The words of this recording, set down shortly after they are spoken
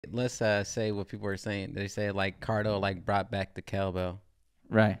let's say what people are saying. They say like Cardo like brought back the cowbell.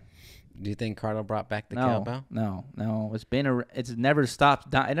 Right. Do you think Cardo brought back the No, cowbell? no, no. It's never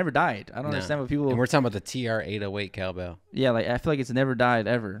stopped. It never died. I don't No. understand what And people. we're talking about the TR-808 cowbell. Yeah, like I feel like it's never died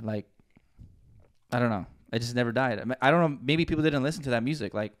ever. Like I don't know. It just never died. I don't know. Maybe people didn't listen to that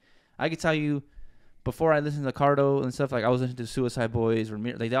music. Like I could tell you, before I listened to Cardo and stuff, like I was listening to Suicide Boys or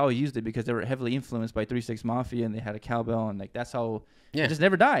like they all used it because they were heavily influenced by 3 6 Mafia and they had a cowbell and like that's how Yeah. it just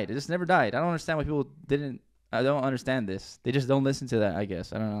never died. It just never died. I don't understand why people didn't. I don't understand this. They just don't listen to that. I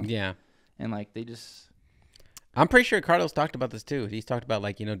guess I don't know. Yeah. And like they just. I'm pretty sure Cardo's talked about this too. He's talked about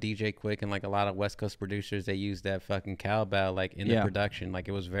like, DJ Quick and like a lot of West Coast producers, they use that fucking cowbell like in the production. Like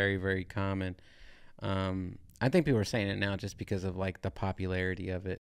it was very, very common. I think people are saying it now just because of like the popularity of it.